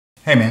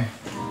Hey, man.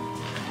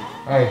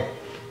 Hey.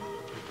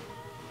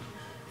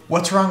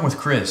 What's wrong with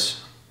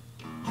Chris?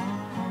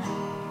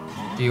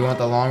 Do you want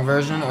the long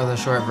version or the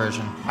short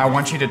version? I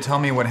want you to tell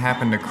me what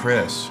happened to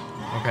Chris.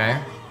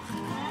 Okay.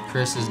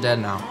 Chris is dead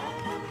now.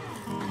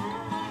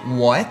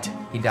 What?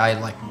 He died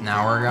like an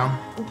hour ago.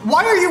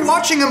 Why are you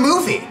watching a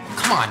movie?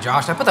 Come on,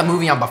 Josh. I put the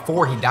movie on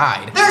before he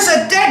died. There's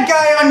a dead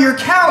guy on your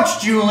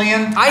couch,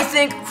 Julian! I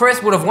think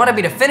Chris would have wanted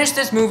me to finish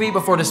this movie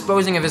before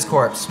disposing of his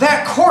corpse.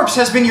 That corpse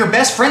has been your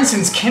best friend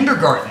since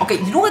kindergarten.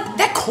 Okay, you know what?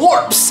 That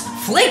corpse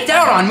flaked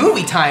out on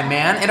movie time,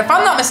 man. And if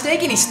I'm not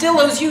mistaken, he still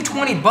owes you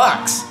 20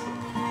 bucks.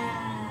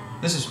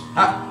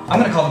 I'm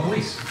gonna call the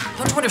police.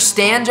 Don't you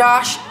understand,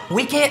 Josh?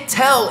 We can't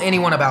tell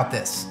anyone about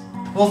this.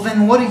 Well,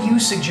 then what do you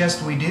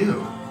suggest we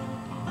do?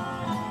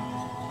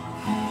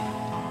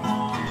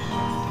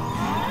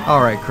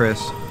 All right,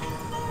 Chris.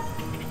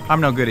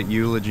 I'm no good at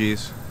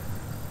eulogies.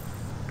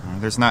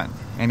 There's not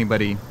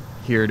anybody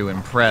here to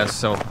impress,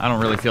 so I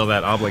don't really feel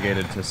that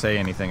obligated to say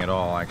anything at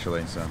all,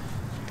 actually, so.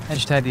 I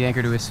just tied the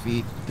anchor to his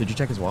feet. Did you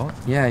check his wallet?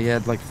 Yeah, he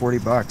had like 40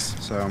 bucks,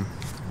 so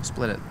we'll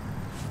split it.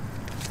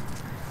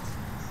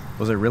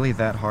 Was it really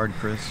that hard,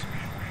 Chris?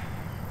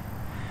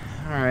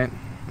 All right,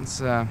 let's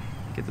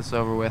get this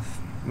over with.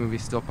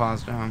 Movie's still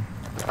paused at home.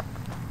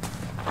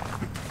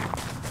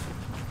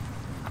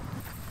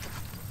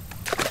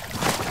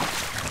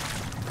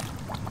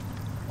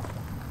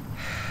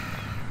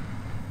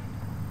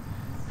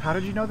 How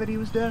did you know that he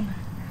was dead?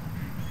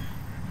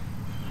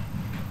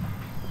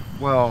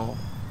 Well,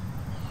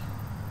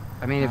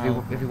 I mean, if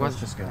he was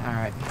just go. all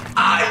right.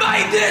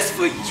 I made this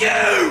for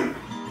you!